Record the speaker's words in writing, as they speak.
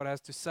God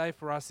has to say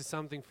for us is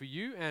something for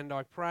you, and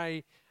I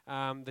pray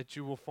that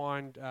you will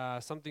find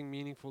something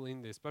meaningful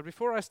in this. But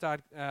before I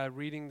start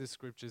reading the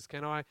scriptures,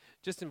 can I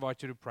just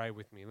invite you to pray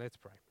with me? Let's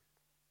pray.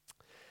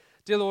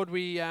 Dear Lord,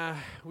 we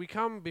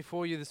come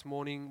before you this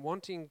morning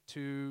wanting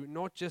to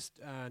not just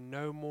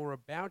know more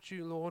about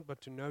you, Lord,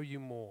 but to know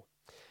you more.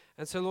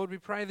 And so, Lord, we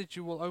pray that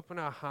you will open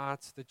our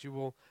hearts, that you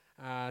will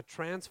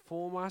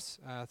transform us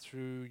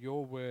through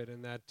your word,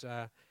 and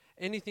that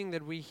anything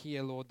that we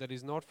hear, Lord, that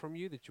is not from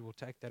you, that you will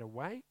take that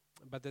away,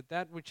 but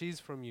that which is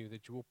from you,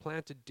 that you will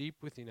plant it deep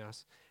within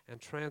us and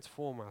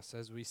transform us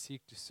as we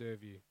seek to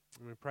serve you.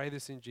 And we pray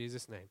this in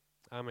Jesus' name.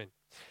 Amen.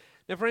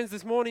 Now, friends,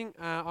 this morning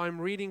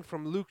I'm reading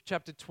from Luke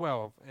chapter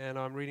 12, and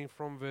I'm reading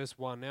from verse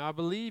 1. Now, I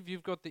believe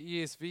you've got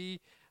the ESV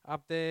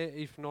up there.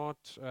 If not,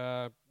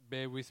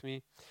 bear with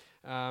me.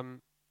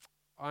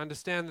 I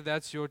understand that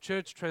that's your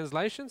church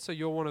translation, so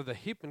you're one of the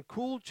hip and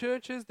cool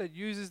churches that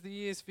uses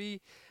the ESV.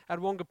 At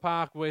Wonga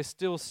Park, we're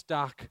still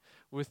stuck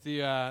with the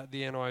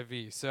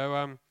NIV.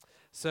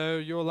 So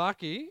you're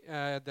lucky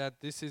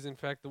that this is, in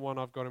fact, the one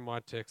I've got in my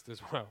text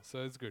as well.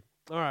 So it's good.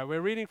 All right,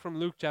 we're reading from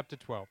Luke chapter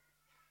 12.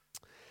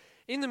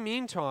 In the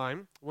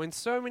meantime, when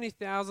so many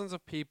thousands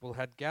of people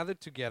had gathered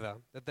together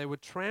that they were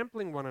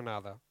trampling one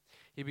another,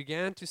 he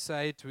began to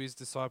say to his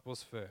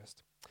disciples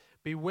first,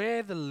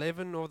 "Beware the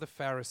leaven of the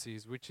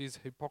Pharisees, which is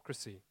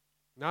hypocrisy.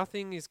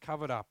 Nothing is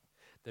covered up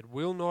that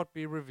will not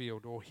be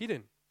revealed, or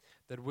hidden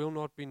that will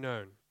not be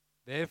known.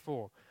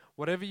 Therefore,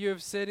 whatever you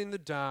have said in the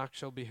dark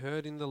shall be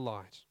heard in the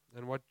light,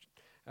 and what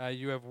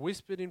you have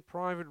whispered in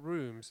private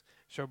rooms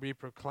shall be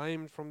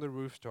proclaimed from the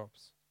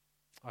rooftops.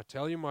 I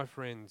tell you, my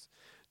friends,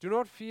 do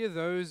not fear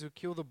those who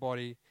kill the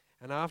body,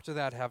 and after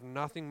that have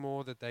nothing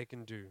more that they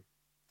can do.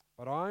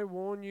 But I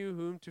warn you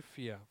whom to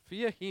fear.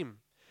 Fear him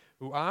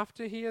who,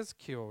 after he has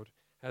killed,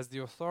 has the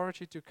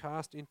authority to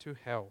cast into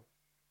hell.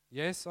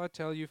 Yes, I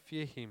tell you,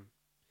 fear him.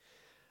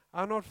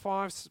 Are not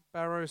 5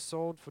 sparrows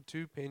sold for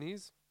 2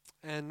 pennies,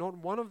 and not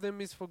one of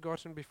them is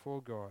forgotten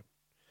before God?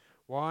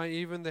 Why,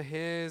 even the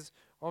hairs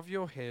of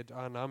your head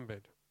are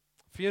numbered.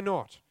 Fear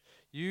not,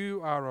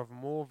 you are of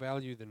more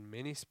value than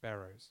many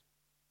sparrows.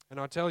 And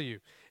I tell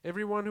you,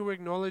 everyone who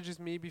acknowledges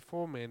me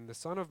before men, the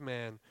Son of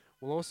Man,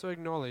 will also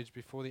acknowledge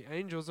before the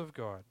angels of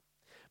God.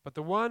 But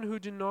the one who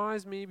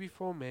denies me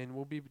before men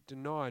will be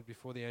denied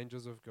before the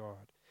angels of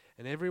God.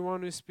 And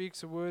everyone who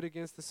speaks a word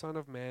against the Son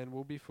of Man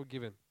will be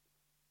forgiven.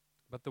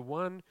 But the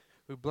one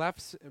who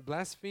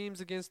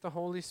blasphemes against the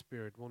Holy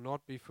Spirit will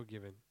not be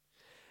forgiven.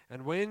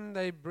 And when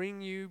they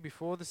bring you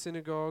before the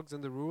synagogues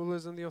and the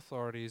rulers and the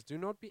authorities, do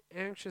not be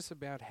anxious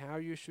about how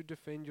you should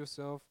defend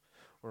yourself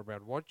or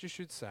about what you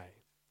should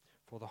say.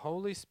 For the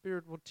Holy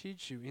Spirit will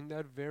teach you in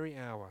that very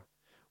hour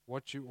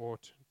what you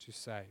ought to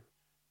say."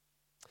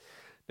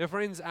 Now,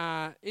 friends,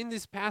 in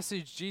this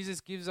passage,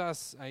 Jesus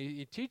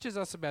he teaches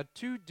us about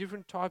 2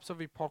 different types of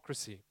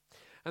hypocrisy.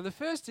 And the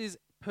first is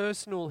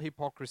personal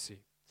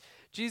hypocrisy.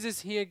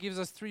 Jesus here gives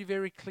us 3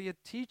 very clear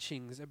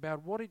teachings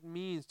about what it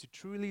means to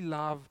truly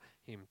love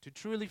him, to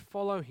truly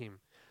follow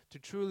him, to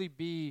truly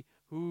be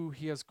who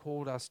he has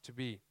called us to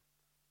be.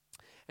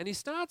 And he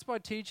starts by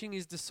teaching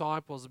his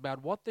disciples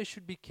about what they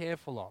should be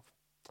careful of.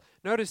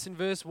 Notice in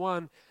verse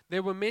 1,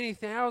 there were many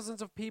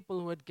thousands of people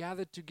who had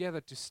gathered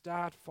together to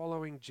start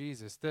following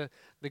Jesus. The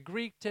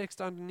Greek text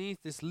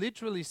underneath this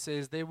literally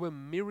says there were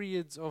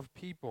myriads of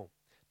people,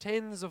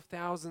 tens of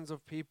thousands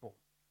of people.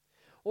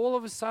 All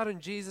of a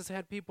sudden, Jesus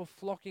had people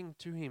flocking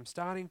to him,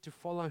 starting to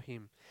follow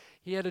him.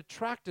 He had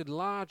attracted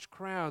large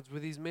crowds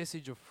with his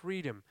message of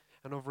freedom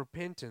and of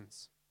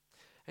repentance.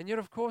 And yet,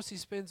 of course, he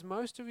spends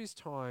most of his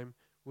time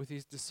with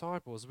his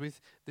disciples, with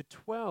the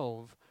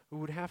 12 who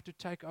would have to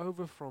take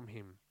over from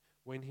him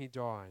when he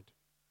died.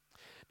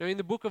 Now, in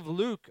the book of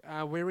Luke,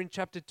 we're in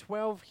chapter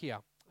 12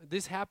 here.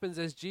 This happens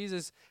as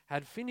Jesus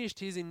had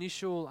finished his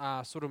initial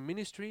sort of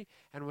ministry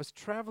and was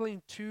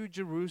traveling to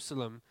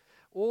Jerusalem,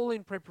 all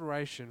in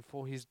preparation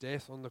for his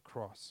death on the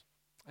cross.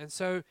 And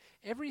so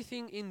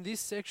everything in this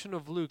section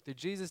of Luke that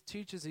Jesus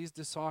teaches his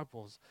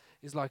disciples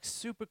is like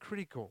super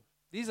critical.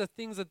 These are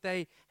things that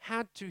they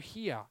had to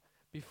hear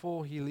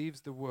before he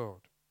leaves the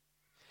world.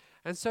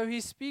 And so he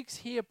speaks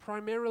here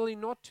primarily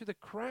not to the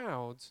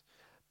crowds,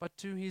 but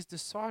to his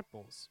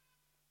disciples.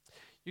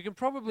 You can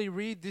probably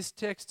read this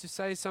text to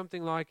say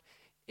something like,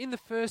 in the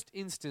first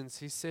instance,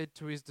 he said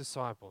to his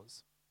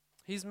disciples.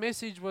 His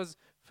message was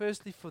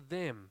firstly for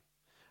them,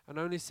 and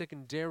only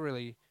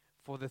secondarily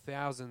for the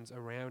thousands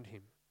around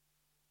him.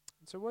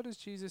 And so what does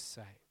Jesus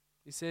say?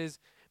 He says,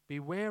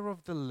 beware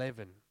of the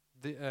leaven.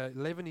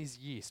 Leaven is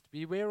yeast.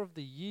 Beware of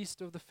the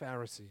yeast of the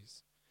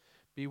Pharisees.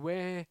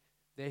 Beware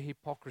their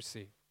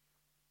hypocrisy.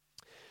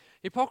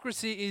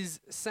 Hypocrisy is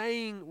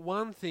saying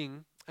one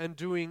thing and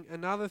doing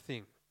another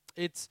thing.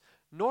 It's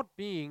not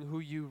being who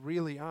you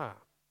really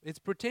are. It's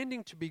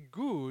pretending to be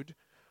good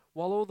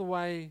while all the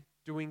way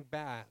doing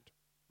bad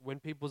when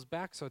people's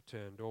backs are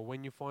turned or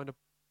when you find a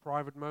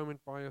private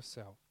moment by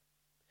yourself.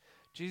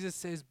 Jesus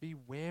says,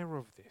 beware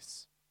of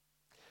this.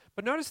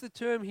 But notice the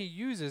term he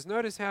uses.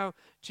 Notice how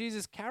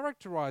Jesus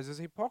characterizes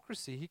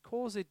hypocrisy. He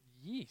calls it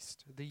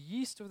yeast, the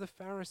yeast of the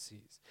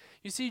Pharisees.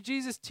 You see,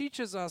 Jesus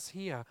teaches us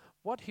here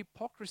what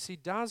hypocrisy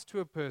does to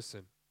a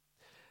person.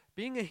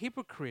 Being a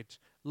hypocrite,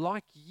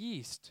 like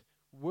yeast,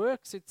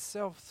 works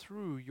itself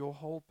through your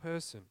whole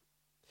person.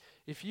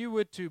 If you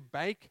were to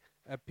bake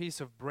a piece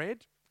of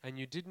bread and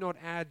you did not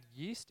add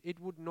yeast, it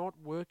would not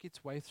work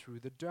its way through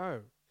the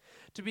dough.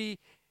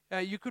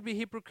 You could be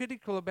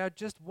hypocritical about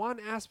just one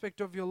aspect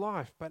of your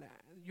life, but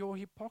your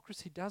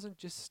hypocrisy doesn't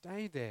just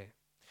stay there.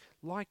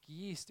 Like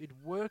yeast, it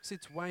works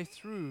its way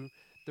through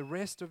the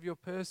rest of your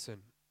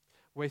person,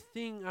 where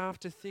thing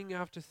after thing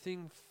after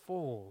thing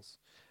falls,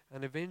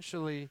 and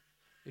eventually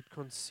it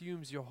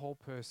consumes your whole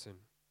person.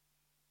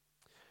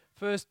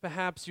 First,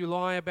 perhaps you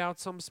lie about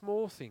some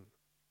small thing,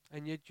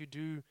 and yet you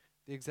do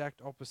the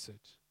exact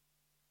opposite.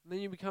 And then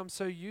you become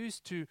so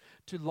used to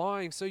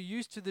lying, so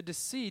used to the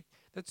deceit,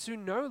 that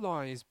soon no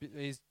lie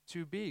is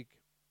too big.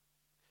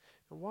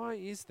 And why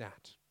is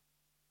that?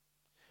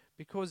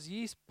 Because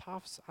yeast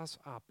puffs us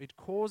up. It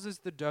causes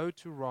the dough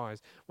to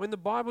rise. When the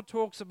Bible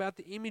talks about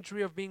the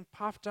imagery of being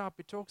puffed up,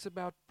 it talks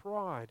about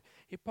pride.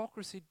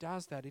 Hypocrisy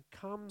does that. It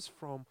comes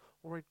from,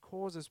 or it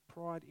causes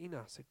pride in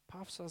us. It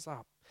puffs us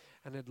up,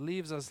 and it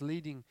leaves us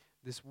leading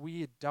this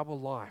weird double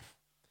life,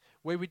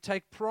 where we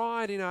take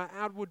pride in our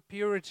outward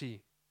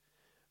purity,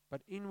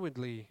 but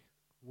inwardly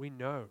we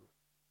know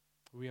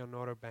we are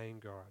not obeying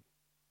God.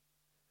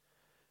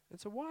 And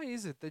so why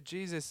is it that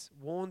Jesus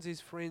warns his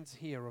friends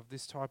here of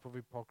this type of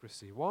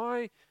hypocrisy?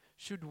 Why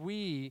should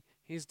we,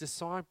 his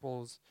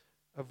disciples,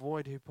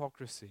 avoid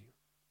hypocrisy?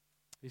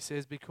 He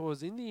says,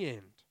 because in the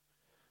end,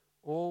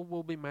 all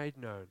will be made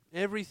known.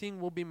 Everything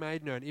will be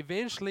made known.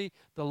 Eventually,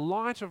 the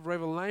light of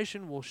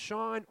revelation will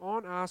shine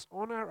on us,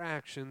 on our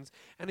actions.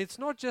 And it's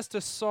not just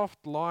a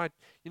soft light,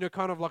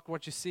 kind of like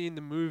what you see in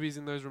the movies,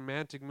 in those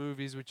romantic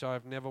movies, which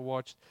I've never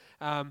watched,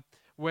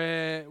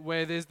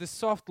 where there's this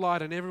soft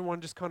light and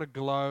everyone just kind of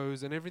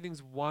glows and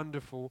everything's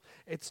wonderful.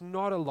 It's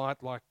not a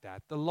light like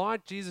that. The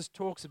light Jesus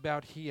talks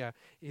about here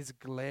is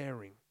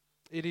glaring.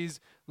 It is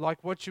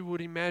like what you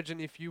would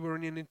imagine if you were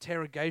in an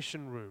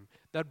interrogation room,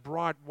 that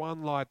bright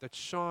one light that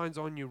shines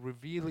on you,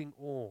 revealing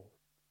all.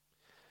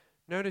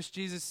 Notice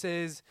Jesus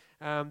says,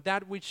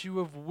 that which you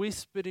have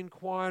whispered in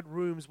quiet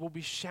rooms will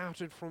be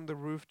shouted from the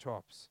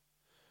rooftops.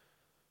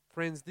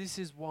 Friends, this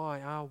is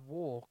why our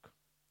walk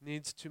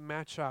needs to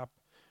match up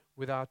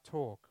with our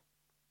talk.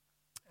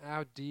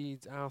 Our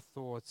deeds, our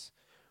thoughts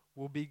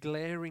will be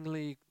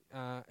glaringly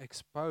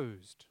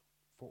exposed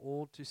for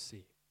all to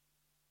see.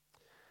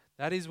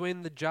 That is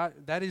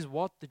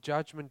what the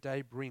judgment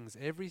day brings.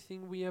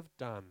 Everything we have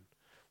done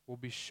will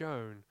be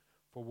shown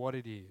for what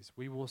it is.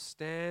 We will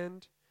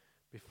stand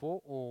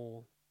before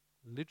all,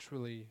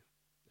 literally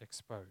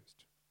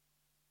exposed.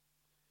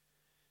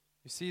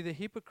 You see, the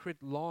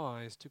hypocrite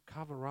lies to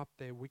cover up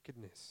their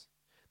wickedness.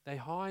 They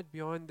hide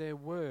behind their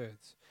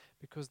words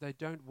because they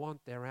don't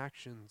want their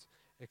actions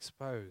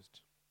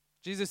exposed.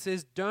 Jesus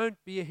says, don't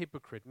be a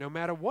hypocrite. No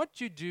matter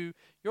what you do,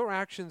 your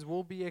actions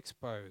will be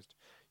exposed.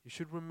 You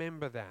should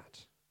remember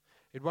that.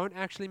 It won't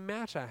actually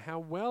matter how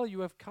well you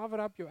have covered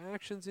up your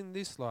actions in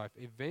this life.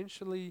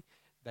 Eventually,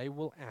 they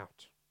will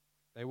out.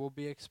 They will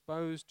be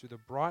exposed to the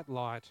bright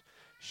light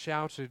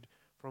shouted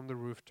from the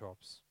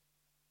rooftops.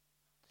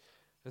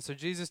 And so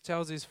Jesus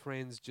tells his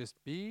friends, just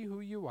be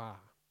who you are.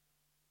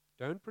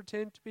 Don't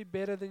pretend to be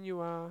better than you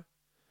are.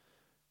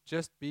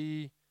 Just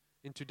be,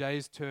 in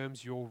today's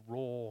terms, your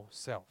raw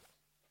self.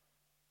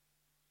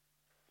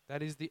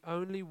 That is the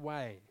only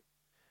way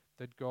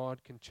that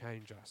God can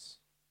change us.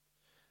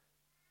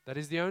 That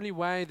is the only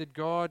way that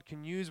God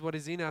can use what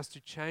is in us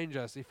to change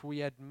us, if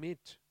we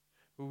admit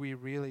who we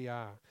really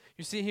are.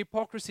 You see,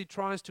 hypocrisy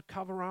tries to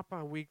cover up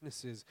our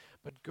weaknesses,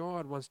 but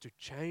God wants to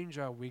change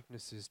our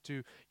weaknesses,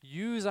 to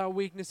use our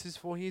weaknesses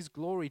for his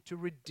glory, to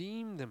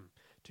redeem them,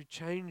 to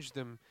change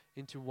them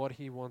into what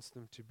he wants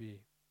them to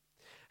be.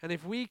 And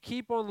if we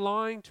keep on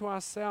lying to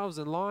ourselves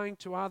and lying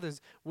to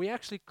others, we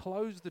actually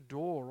close the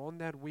door on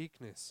that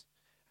weakness,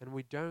 and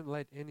we don't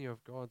let any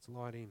of God's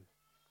light in.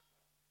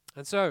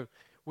 And so,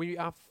 we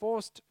are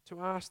forced to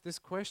ask this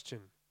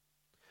question: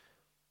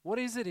 what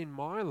is it in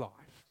my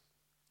life?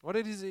 What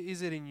is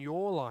it in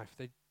your life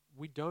that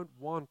we don't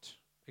want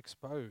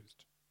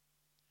exposed?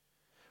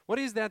 What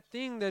is that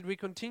thing that we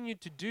continue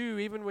to do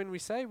even when we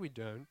say we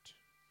don't?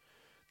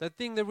 That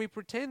thing that we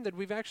pretend that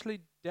we've actually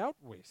dealt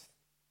with,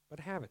 but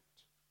haven't.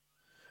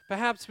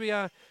 Perhaps we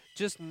are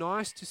just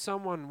nice to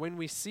someone when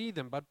we see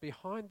them, but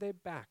behind their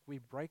back we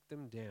break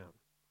them down.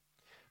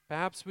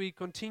 Perhaps we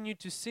continue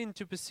to sin,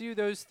 to pursue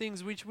those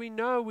things which we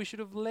know we should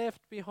have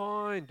left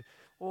behind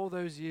all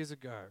those years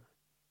ago.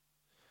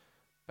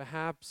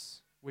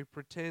 Perhaps we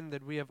pretend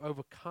that we have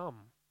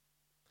overcome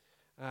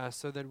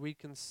so that we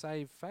can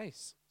save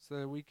face, so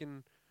that we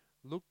can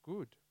look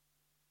good.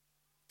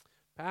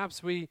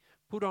 Perhaps we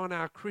put on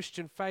our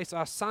Christian face,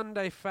 our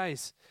Sunday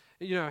face.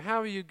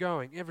 How are you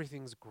going?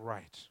 Everything's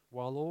great.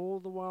 While all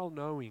the while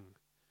knowing,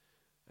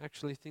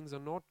 actually things are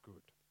not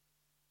good.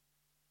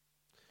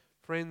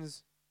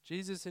 Friends,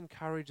 Jesus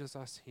encourages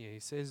us here. He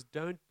says,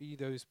 don't be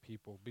those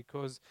people,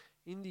 because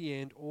in the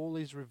end, all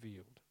is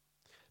revealed.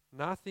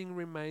 Nothing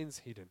remains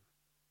hidden.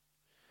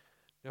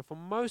 Now, for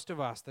most of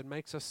us, that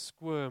makes us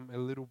squirm a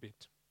little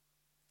bit.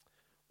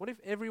 What if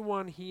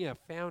everyone here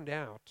found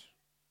out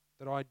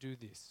that I do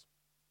this?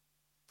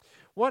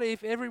 What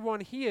if everyone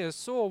here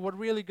saw what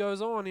really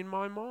goes on in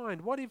my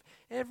mind? What if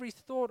every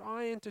thought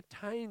I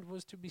entertained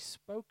was to be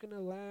spoken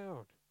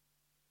aloud?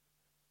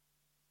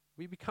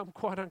 We become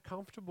quite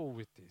uncomfortable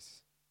with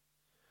this.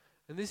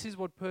 And this is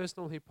what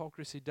personal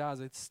hypocrisy does.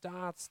 It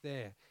starts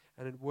there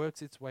and it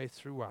works its way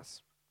through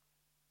us.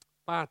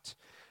 But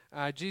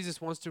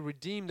Jesus wants to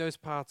redeem those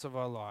parts of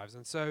our lives.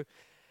 And so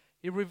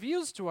he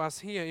reveals to us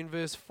here in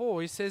verse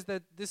 4, he says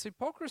that this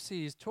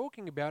hypocrisy he's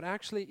talking about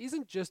actually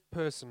isn't just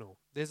personal.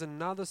 There's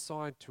another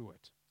side to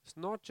it. It's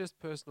not just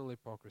personal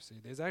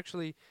hypocrisy. There's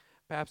actually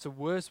perhaps a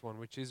worse one,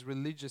 which is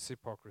religious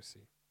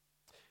hypocrisy.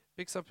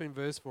 Picks up in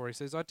verse 4, he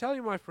says, I tell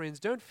you, my friends,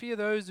 don't fear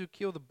those who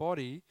kill the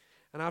body,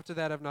 and after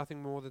that have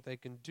nothing more that they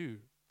can do.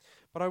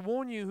 But I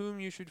warn you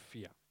whom you should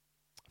fear.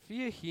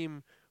 Fear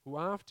him who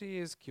after he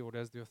is killed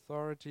has the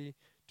authority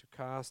to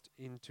cast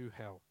into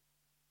hell.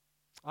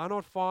 Are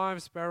not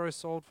 5 sparrows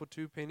sold for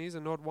 2 pennies,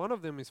 and not one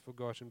of them is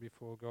forgotten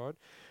before God?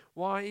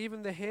 Why,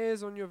 even the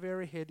hairs on your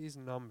very head is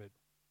numbered.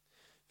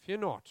 Fear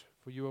not,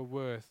 for you are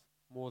worth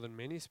more than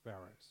many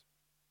sparrows.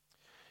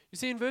 You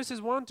see, in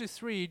verses 1 to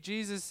 3,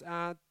 Jesus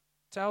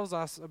tells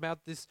us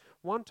about this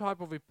one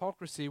type of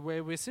hypocrisy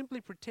where we're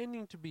simply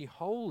pretending to be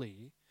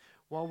holy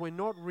while we're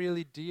not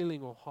really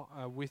dealing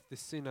with the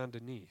sin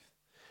underneath.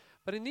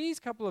 But in these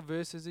couple of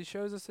verses, he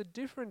shows us a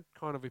different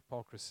kind of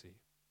hypocrisy.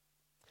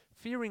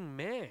 Fearing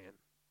man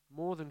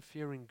more than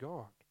fearing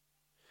God.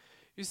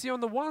 You see, on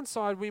the one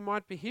side, we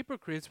might be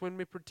hypocrites when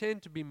we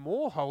pretend to be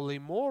more holy,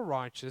 more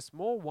righteous,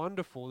 more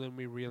wonderful than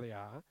we really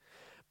are.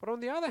 But on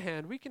the other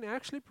hand, we can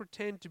actually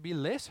pretend to be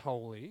less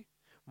holy,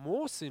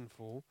 more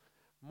sinful,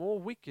 more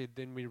wicked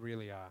than we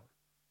really are.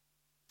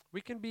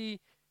 We can be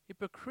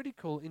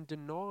hypocritical in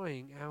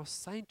denying our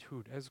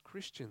sainthood as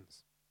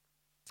Christians,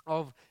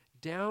 of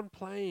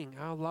downplaying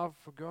our love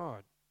for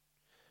God,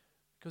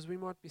 because we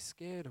might be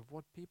scared of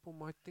what people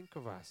might think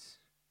of us,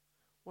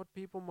 what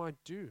people might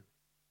do.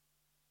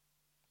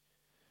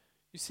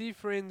 You see,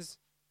 friends,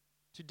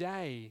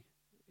 today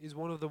is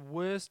one of the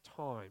worst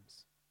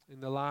times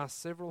in the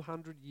last several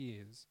hundred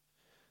years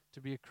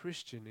to be a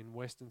Christian in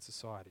Western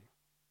society.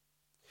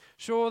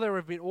 Sure, there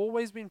have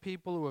always been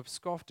people who have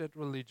scoffed at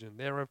religion.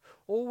 There have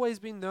always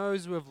been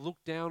those who have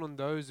looked down on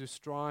those who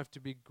strive to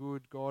be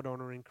good,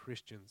 God-honoring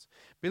Christians.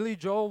 Billy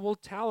Joel will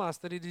tell us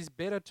that it is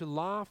better to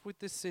laugh with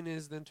the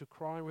sinners than to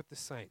cry with the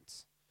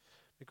saints,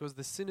 because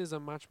the sinners are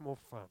much more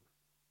fun.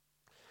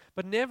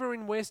 But never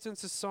in Western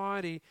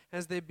society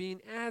has there been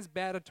as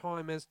bad a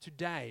time as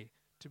today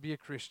to be a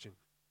Christian.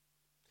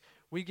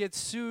 We get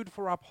sued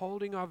for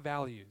upholding our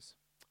values.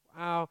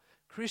 Our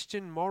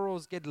Christian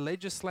morals get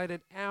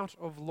legislated out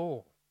of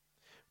law.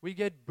 We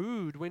get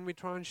booed when we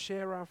try and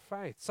share our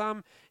faith.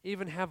 Some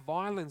even have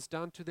violence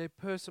done to their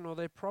person or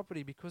their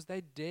property because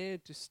they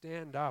dared to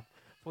stand up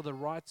for the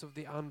rights of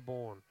the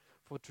unborn,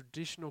 for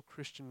traditional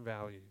Christian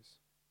values.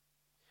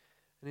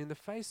 And in the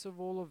face of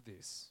all of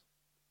this,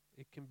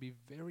 it can be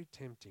very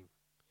tempting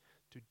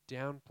to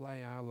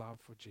downplay our love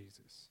for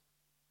Jesus,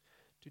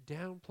 to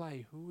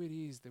downplay who it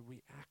is that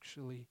we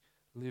actually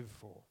live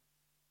for,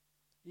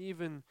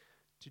 even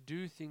to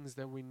do things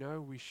that we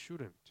know we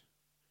shouldn't,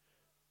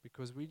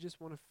 because we just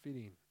want to fit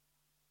in,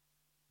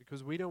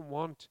 because we don't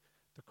want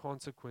the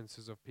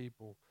consequences of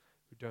people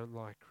who don't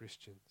like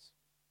Christians,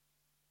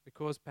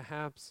 because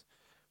perhaps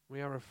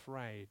we are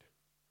afraid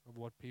of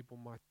what people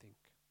might think.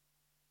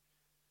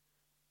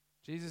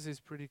 Jesus is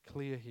pretty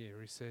clear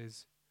here. He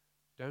says,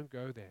 don't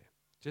go there.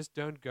 Just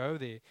don't go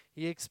there.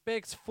 He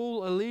expects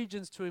full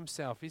allegiance to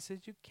himself. He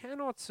says, you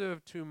cannot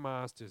serve 2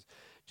 masters.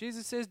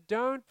 Jesus says,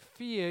 don't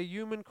fear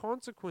human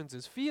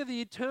consequences. Fear the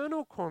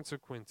eternal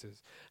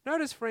consequences.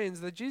 Notice,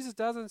 friends, that Jesus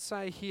doesn't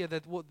say here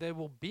that there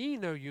will be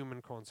no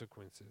human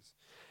consequences.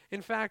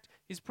 In fact,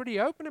 he's pretty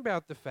open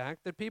about the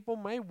fact that people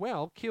may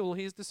well kill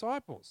his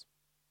disciples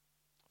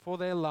for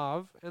their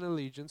love and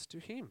allegiance to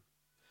him.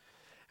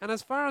 And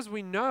as far as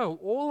we know,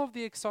 all of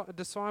the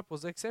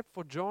disciples, except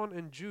for John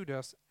and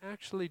Judas,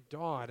 actually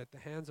died at the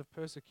hands of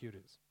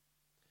persecutors.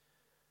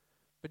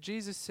 But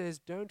Jesus says,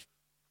 don't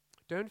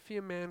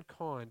fear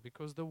mankind,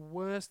 because the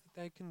worst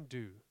that they can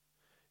do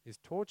is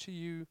torture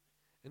you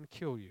and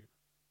kill you.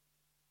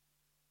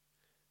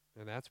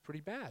 Now that's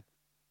pretty bad.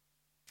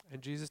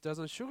 And Jesus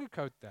doesn't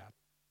sugarcoat that.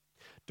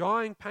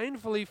 Dying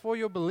painfully for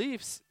your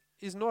beliefs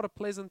is not a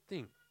pleasant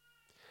thing.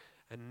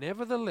 And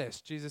nevertheless,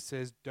 Jesus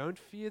says, don't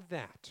fear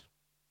that.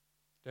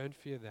 Don't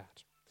fear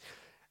that.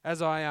 As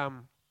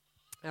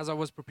I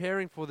was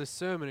preparing for this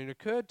sermon, it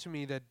occurred to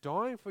me that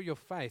dying for your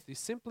faith is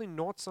simply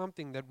not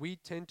something that we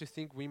tend to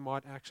think we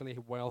might actually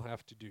well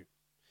have to do.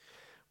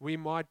 We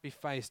might be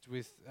faced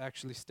with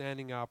actually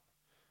standing up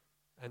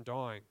and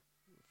dying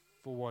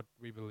for what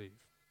we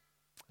believe.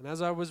 And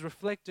as I was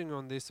reflecting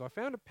on this, I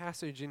found a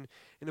passage in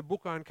a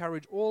book I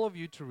encourage all of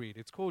you to read.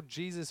 It's called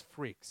Jesus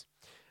Freaks.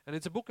 And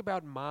it's a book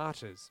about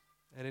martyrs.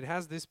 And it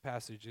has this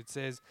passage. It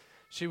says,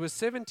 "She was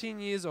 17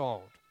 years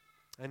old,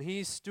 and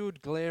he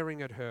stood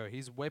glaring at her,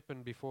 his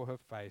weapon before her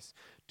face.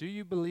 'Do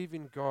you believe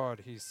in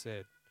God?' he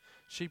said.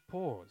 She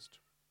paused.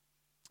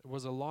 It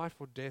was a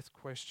life or death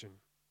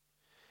question.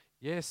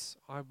 'Yes,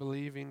 I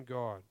believe in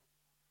God.'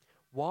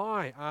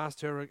 'Why?'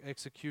 asked her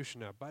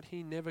executioner, but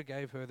he never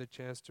gave her the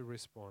chance to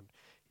respond.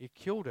 He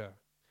killed her,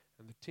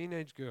 and the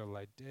teenage girl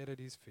lay dead at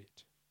his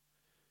feet."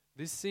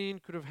 This scene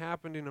could have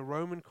happened in a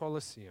Roman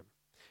Colosseum.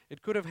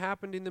 It could have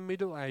happened in the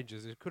Middle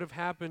Ages. It could have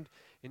happened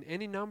in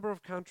any number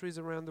of countries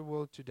around the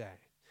world today,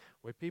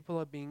 where people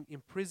are being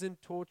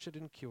imprisoned, tortured,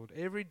 and killed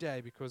every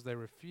day because they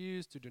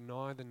refuse to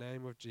deny the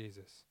name of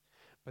Jesus.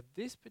 But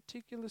this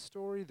particular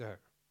story, though,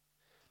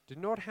 did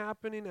not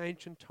happen in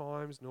ancient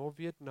times, nor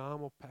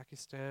Vietnam or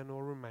Pakistan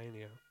or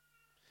Romania.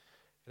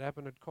 It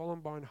happened at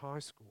Columbine High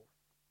School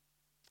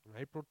on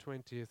April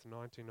 20th,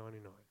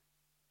 1999.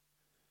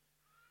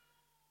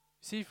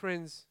 See,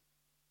 friends,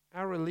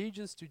 our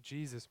allegiance to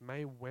Jesus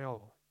may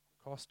well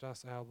cost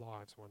us our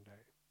lives one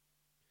day.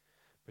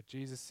 But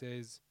Jesus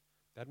says,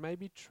 that may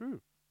be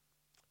true,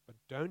 but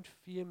don't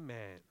fear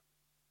man.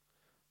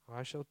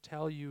 I shall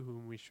tell you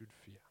whom we should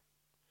fear.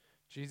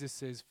 Jesus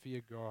says,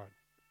 fear God.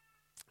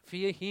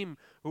 Fear him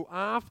who,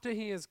 after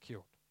he has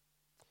killed,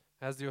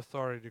 has the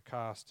authority to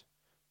cast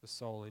the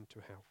soul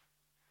into hell.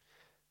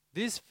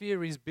 This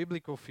fear is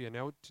biblical fear.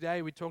 Now,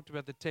 today we talked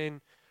about the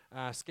 10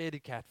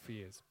 scaredy cat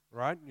fears,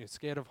 right? You're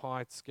scared of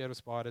heights, scared of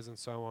spiders, and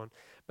so on.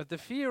 But the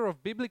fear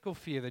of biblical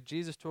fear that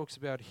Jesus talks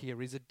about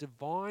here is a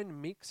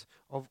divine mix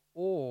of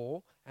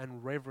awe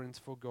and reverence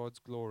for God's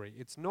glory.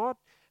 It's not,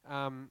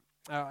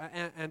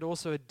 and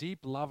also a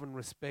deep love and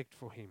respect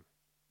for him.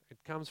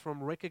 It comes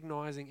from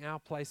recognizing our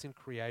place in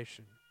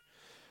creation.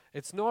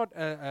 It's not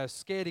a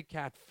scaredy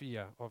cat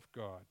fear of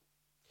God.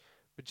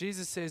 But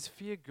Jesus says,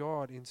 fear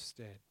God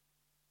instead.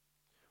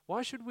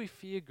 Why should we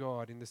fear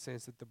God in the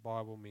sense that the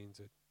Bible means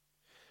it?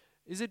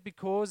 Is it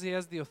because he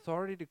has the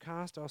authority to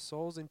cast our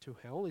souls into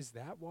hell? Is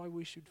that why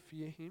we should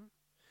fear him?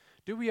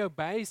 Do we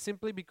obey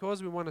simply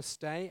because we want to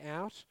stay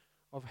out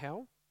of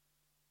hell?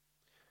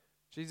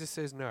 Jesus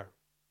says no.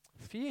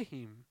 Fear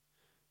him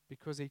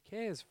because he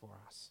cares for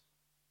us,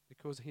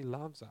 because he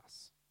loves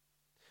us.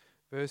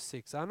 Verse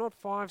 6, are not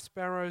 5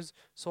 sparrows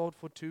sold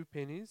for 2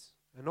 pennies?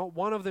 And not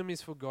one of them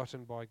is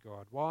forgotten by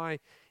God. Why,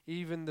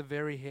 even the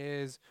very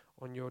hairs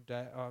on your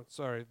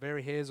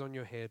very hairs on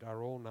your head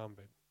are all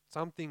numbered.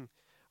 Something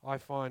I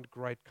find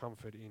great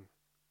comfort in.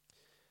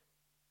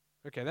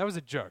 Okay, that was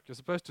a joke. You're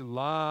supposed to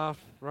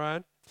laugh,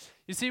 right?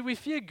 You see, we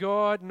fear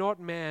God, not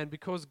man,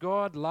 because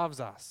God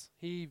loves us.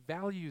 He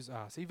values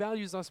us. He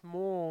values us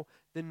more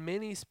than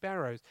many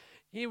sparrows.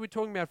 Here we're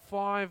talking about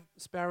 5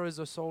 sparrows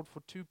are sold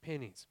for 2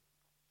 pennies.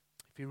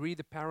 If you read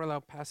the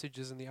parallel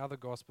passages in the other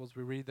Gospels,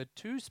 we read that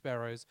 2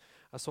 sparrows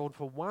are sold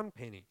for 1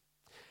 penny.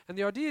 And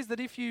the idea is that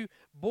if you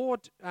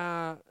bought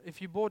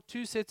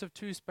 2 sets of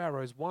 2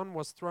 sparrows, one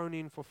was thrown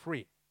in for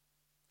free.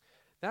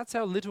 That's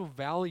how little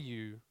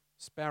value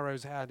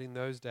sparrows had in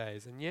those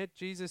days. And yet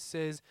Jesus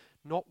says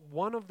not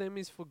one of them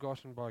is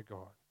forgotten by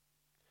God.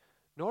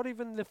 Not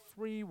even the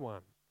free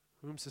one,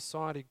 whom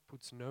society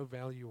puts no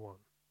value on.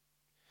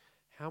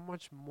 How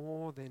much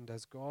more then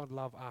does God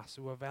love us,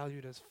 who are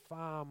valued as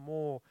far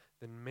more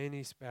than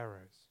many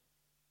sparrows?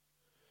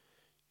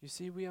 You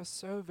see, we are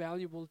so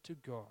valuable to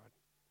God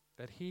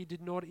that he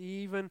did not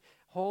even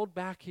hold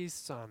back his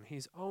son,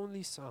 his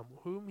only son,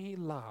 whom he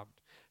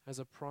loved, as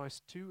a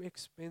price too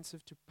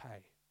expensive to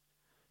pay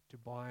to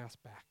buy us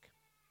back.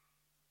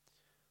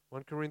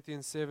 1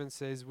 Corinthians 7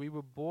 says, we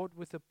were bought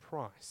with a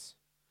price.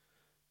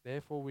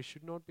 Therefore, we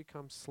should not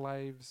become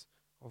slaves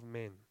of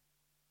men.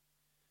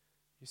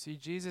 You see,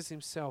 Jesus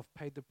himself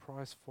paid the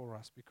price for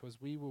us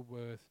because we were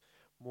worth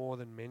more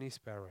than many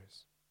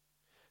sparrows.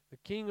 The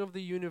King of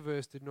the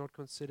universe did not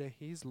consider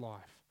his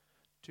life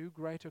too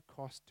great a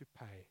cost to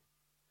pay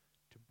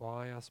to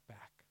buy us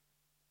back,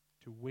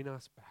 to win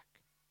us back.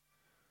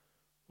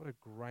 What a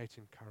great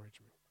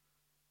encouragement.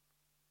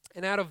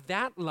 And out of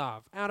that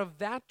love, out of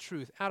that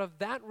truth, out of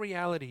that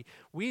reality,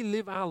 we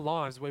live our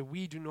lives where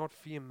we do not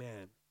fear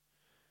man.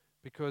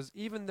 Because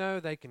even though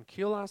they can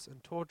kill us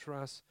and torture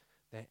us,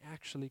 they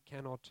actually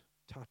cannot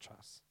touch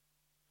us.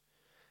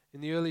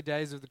 In the early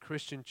days of the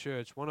Christian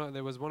church,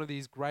 there was one of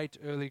these great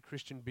early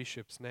Christian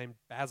bishops named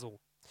Basil.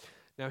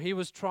 Now, he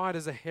was tried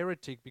as a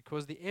heretic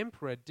because the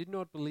emperor did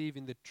not believe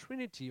in the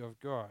Trinity of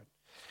God.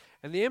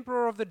 And the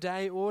emperor of the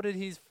day ordered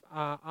his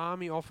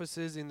army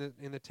officers in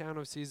the town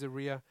of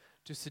Caesarea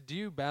to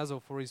subdue Basil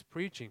for his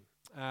preaching,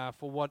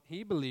 for what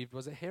he believed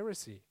was a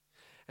heresy.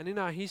 And in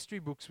our history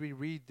books we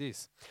read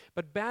this.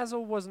 But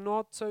Basil was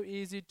not so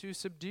easy to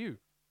subdue.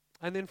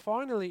 And then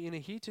finally, in a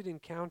heated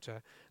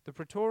encounter, the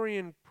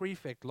Praetorian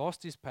prefect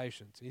lost his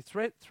patience. He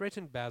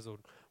threatened Basil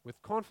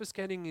with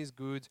confiscating his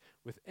goods,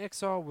 with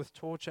exile, with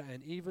torture,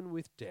 and even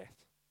with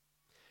death.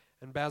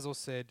 And Basil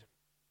said,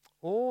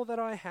 all that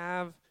I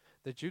have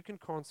that you can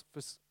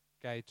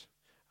confiscate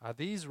are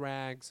these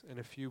rags and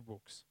a few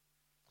books.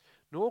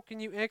 Nor can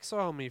you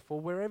exile me, for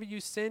wherever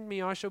you send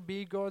me, I shall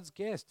be God's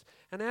guest.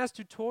 And as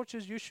to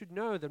tortures, you should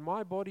know that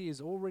my body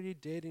is already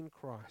dead in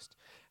Christ,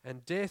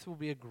 and death will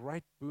be a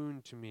great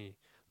boon to me,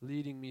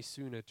 leading me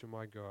sooner to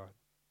my God."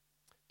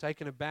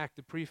 Taken aback,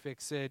 the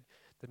prefect said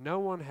that no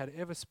one had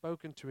ever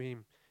spoken to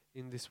him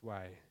in this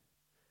way.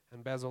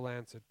 And Basil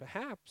answered,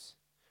 "Perhaps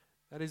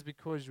that is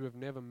because you have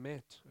never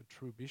met a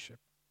true bishop.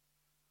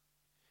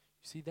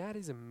 You see, that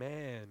is a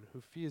man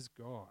who fears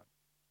God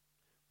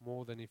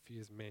more than he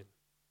fears men."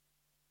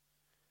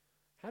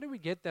 How do we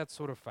get that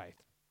sort of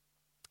faith?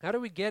 How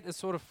do we get a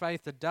sort of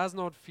faith that does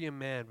not fear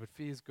man but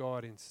fears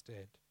God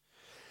instead?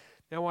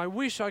 Now, I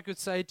wish I could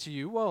say to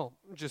you, well,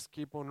 just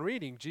keep on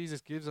reading.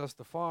 Jesus gives us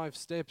the 5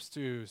 steps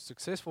to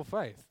successful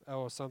faith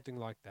or something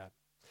like that.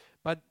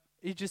 But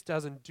he just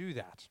doesn't do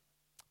that.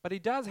 But he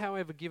does,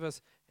 however, give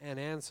us an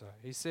answer.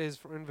 He says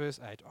in verse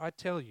 8, "I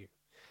tell you,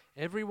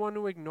 everyone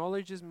who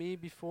acknowledges me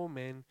before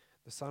men,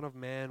 the Son of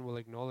Man will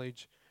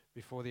acknowledge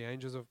before the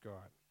angels of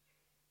God."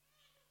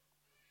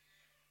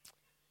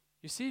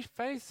 You see,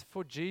 faith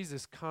for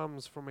Jesus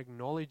comes from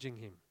acknowledging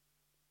him,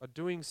 but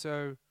doing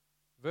so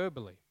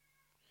verbally.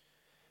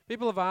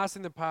 People have asked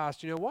in the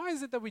past, why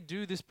is it that we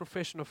do this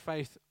profession of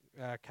faith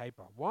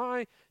caper?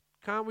 Why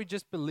can't we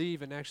just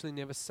believe and actually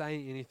never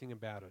say anything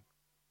about it?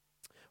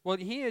 Well,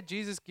 here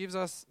Jesus gives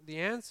us the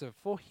answer.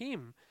 For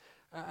him,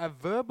 a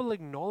verbal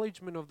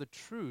acknowledgement of the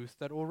truth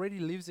that already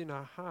lives in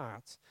our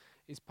hearts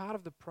is part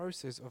of the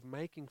process of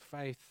making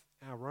faith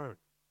our own.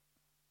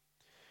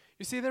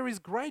 You see, there is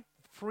great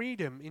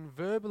freedom in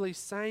verbally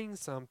saying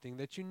something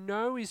that you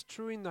know is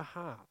true in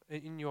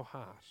your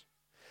heart.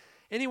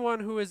 Anyone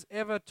who has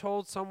ever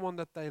told someone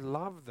that they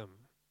love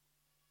them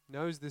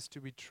knows this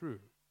to be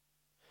true.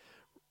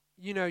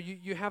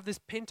 You have this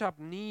pent-up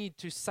need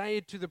to say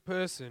it to the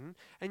person,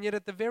 and yet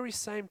at the very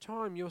same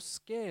time, you're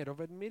scared of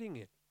admitting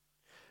it.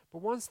 But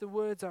once the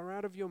words are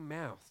out of your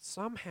mouth,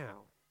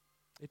 somehow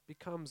it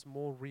becomes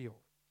more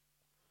real.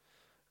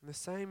 And the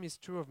same is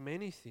true of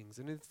many things,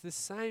 and it's the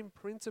same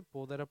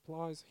principle that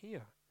applies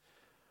here.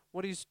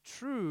 What is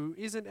true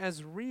isn't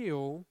as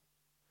real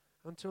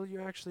until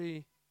you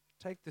actually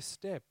take the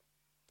step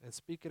and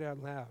speak it out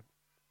loud.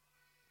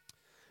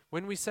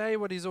 When we say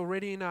what is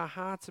already in our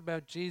hearts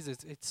about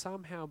Jesus, it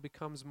somehow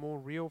becomes more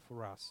real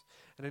for us,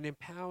 and it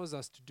empowers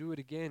us to do it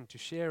again, to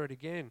share it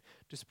again,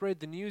 to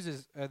spread the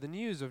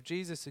news of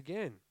Jesus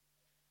again.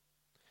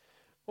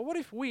 But what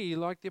if we,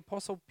 like the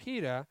Apostle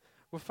Peter,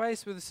 were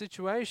faced with a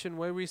situation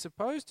where we're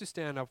supposed to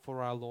stand up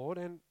for our Lord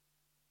and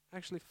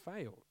actually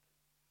failed?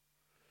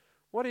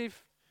 What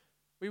if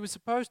we were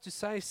supposed to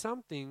say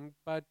something,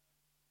 but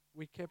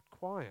we kept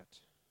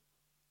quiet?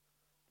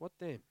 What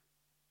then?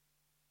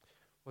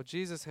 Well,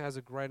 Jesus has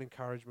a great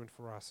encouragement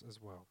for us as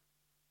well.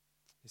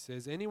 He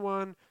says,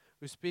 "Anyone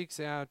who speaks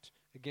out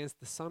against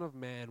the Son of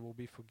Man will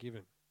be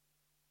forgiven."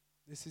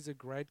 This is a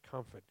great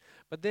comfort.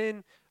 But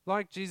then,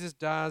 like Jesus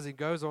does, he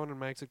goes on and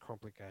makes it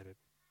complicated.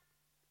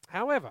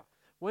 "However,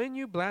 when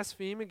you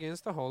blaspheme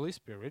against the Holy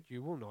Spirit,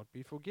 you will not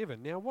be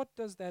forgiven." Now, what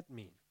does that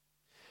mean?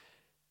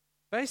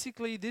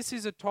 Basically, this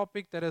is a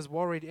topic that has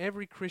worried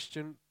every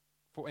Christian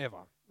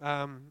forever.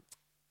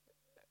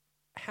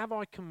 Have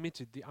I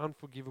committed the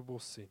unforgivable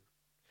sin?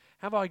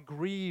 Have I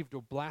grieved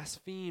or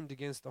blasphemed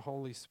against the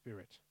Holy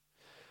Spirit?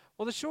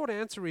 Well, the short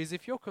answer is,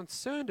 if you're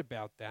concerned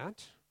about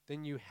that,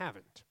 then you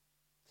haven't.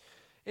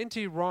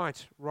 N.T.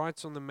 Wright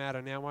writes on the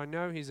matter. Now, I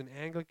know he's an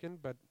Anglican,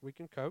 but we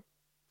can cope.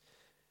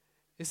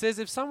 He says,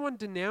 "If someone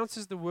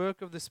denounces the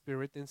work of the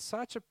Spirit, then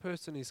such a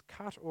person is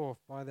cut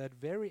off by that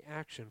very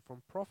action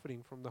from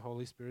profiting from the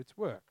Holy Spirit's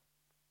work.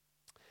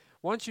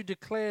 Once you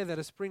declare that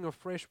a spring of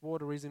fresh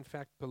water is in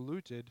fact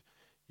polluted,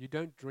 you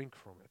don't drink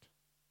from it.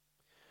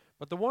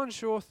 But the one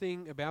sure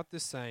thing about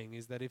this saying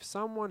is that if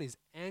someone is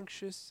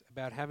anxious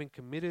about having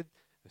committed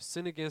a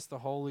sin against the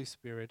Holy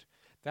Spirit,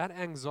 that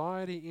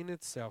anxiety in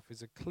itself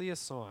is a clear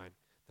sign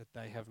that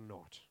they have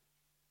not.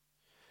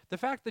 The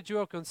fact that you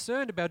are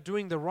concerned about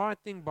doing the right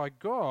thing by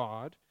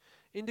God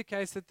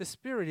indicates that the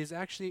Spirit is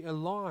actually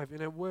alive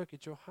and at work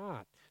at your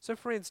heart. So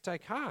friends,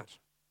 take heart.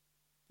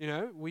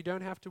 We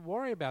don't have to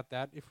worry about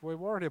that if we're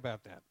worried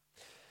about that.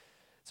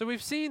 So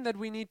we've seen that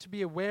we need to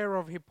be aware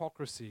of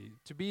hypocrisy,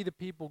 to be the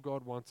people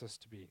God wants us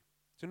to be,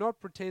 to not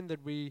pretend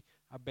that we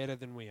are better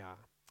than we are.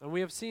 And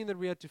we have seen that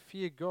we are to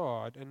fear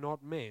God and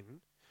not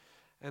men,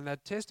 and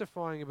that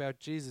testifying about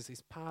Jesus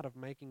is part of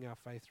making our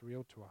faith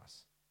real to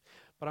us.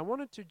 But I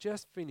wanted to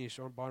just finish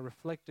by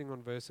reflecting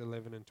on verse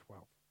 11 and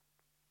 12.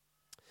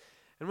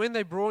 "And when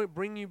they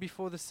bring you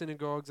before the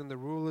synagogues and the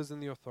rulers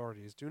and the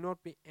authorities, do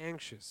not be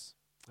anxious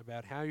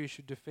about how you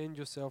should defend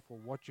yourself or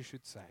what you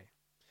should say.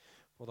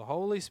 For the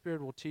Holy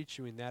Spirit will teach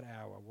you in that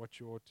hour what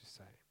you ought to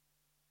say."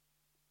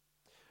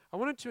 I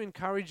wanted to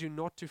encourage you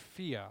not to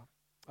fear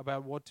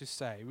about what to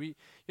say.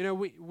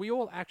 We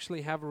all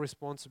actually have a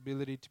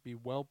responsibility to be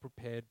well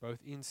prepared,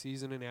 both in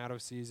season and out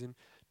of season,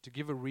 to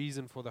give a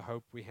reason for the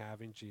hope we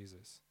have in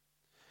Jesus.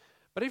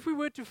 But if we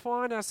were to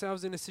find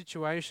ourselves in a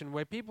situation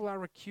where people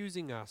are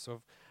accusing us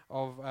of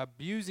of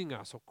abusing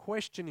us or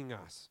questioning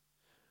us,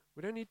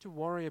 we don't need to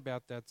worry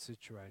about that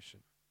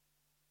situation.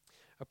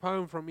 A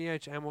poem from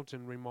E.H.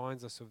 Hamilton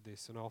reminds us of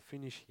this, and I'll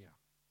finish here.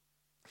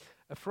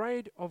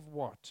 Afraid of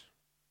what?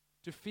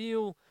 To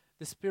feel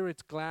the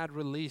Spirit's glad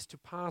release, to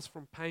pass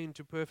from pain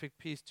to perfect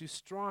peace, to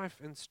strife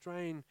and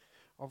strain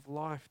of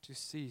life to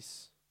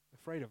cease.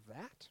 Afraid of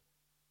that?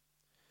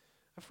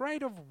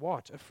 Afraid of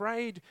what?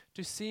 Afraid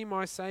to see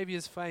my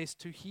Saviour's face,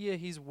 to hear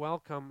his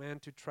welcome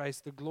and to trace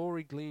the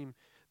glory gleam,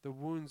 the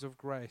wounds of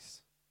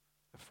grace.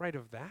 Afraid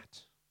of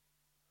that?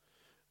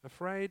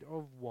 Afraid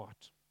of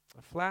what?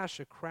 A flash,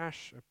 a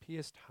crash, a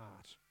pierced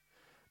heart.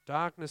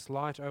 Darkness,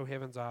 light, O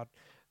heaven's art.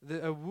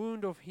 A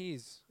wound of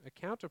his, a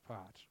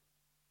counterpart.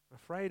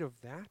 Afraid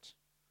of that?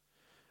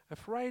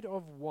 Afraid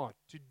of what?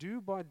 To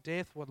do by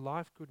death what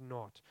life could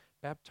not.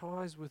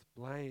 Baptized with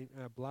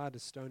blood a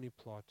stony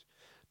plot.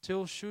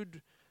 Till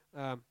should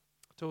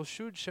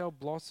shall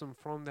blossom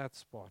from that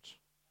spot.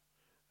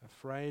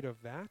 Afraid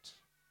of that?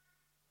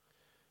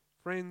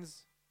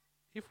 Friends,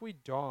 if we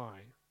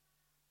die,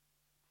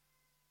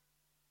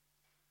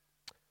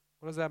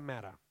 what does that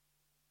matter?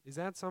 Is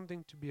that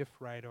something to be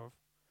afraid of?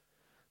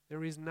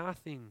 There is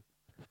nothing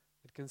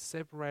that can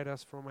separate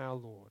us from our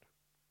Lord.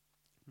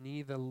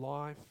 Neither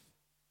life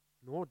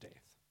nor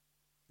death.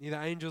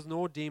 Neither angels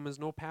nor demons,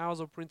 nor powers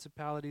or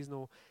principalities,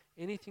 nor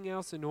anything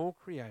else in all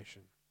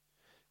creation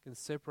can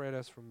separate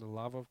us from the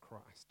love of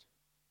Christ.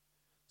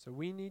 So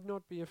we need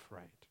not be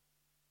afraid.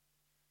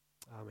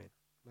 Amen.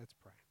 Let's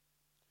pray.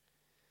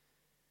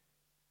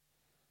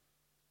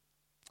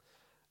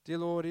 Dear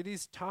Lord, it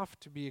is tough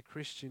to be a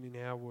Christian in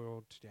our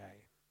world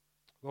today.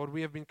 Lord,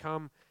 we have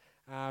become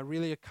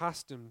really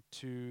accustomed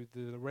to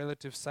the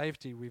relative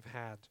safety we've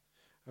had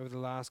over the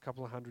last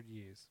couple of 100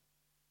 years.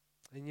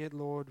 And yet,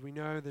 Lord, we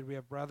know that we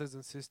have brothers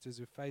and sisters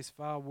who face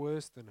far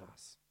worse than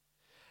us.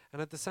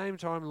 And at the same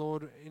time,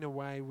 Lord, in a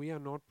way, we are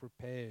not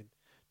prepared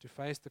to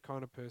face the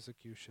kind of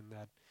persecution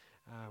that